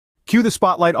Cue the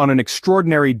spotlight on an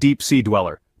extraordinary deep-sea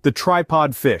dweller, the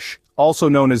tripod fish, also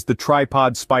known as the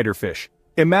tripod spiderfish.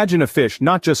 Imagine a fish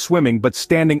not just swimming but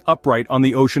standing upright on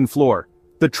the ocean floor.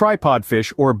 The tripod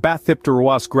fish, or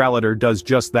Bathypterois grallator, does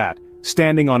just that,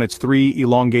 standing on its three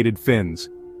elongated fins.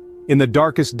 In the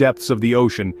darkest depths of the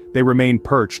ocean, they remain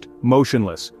perched,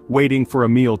 motionless, waiting for a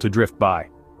meal to drift by.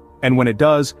 And when it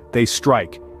does, they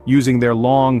strike, using their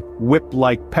long,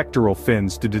 whip-like pectoral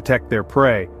fins to detect their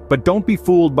prey. But don't be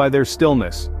fooled by their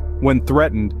stillness. When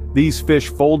threatened, these fish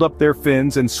fold up their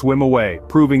fins and swim away,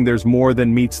 proving there's more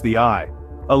than meets the eye.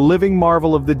 A living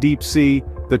marvel of the deep sea,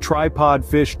 the tripod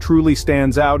fish truly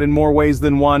stands out in more ways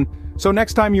than one. So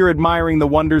next time you're admiring the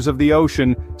wonders of the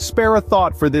ocean, spare a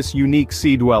thought for this unique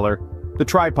sea dweller, the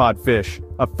tripod fish,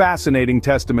 a fascinating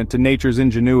testament to nature's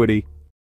ingenuity.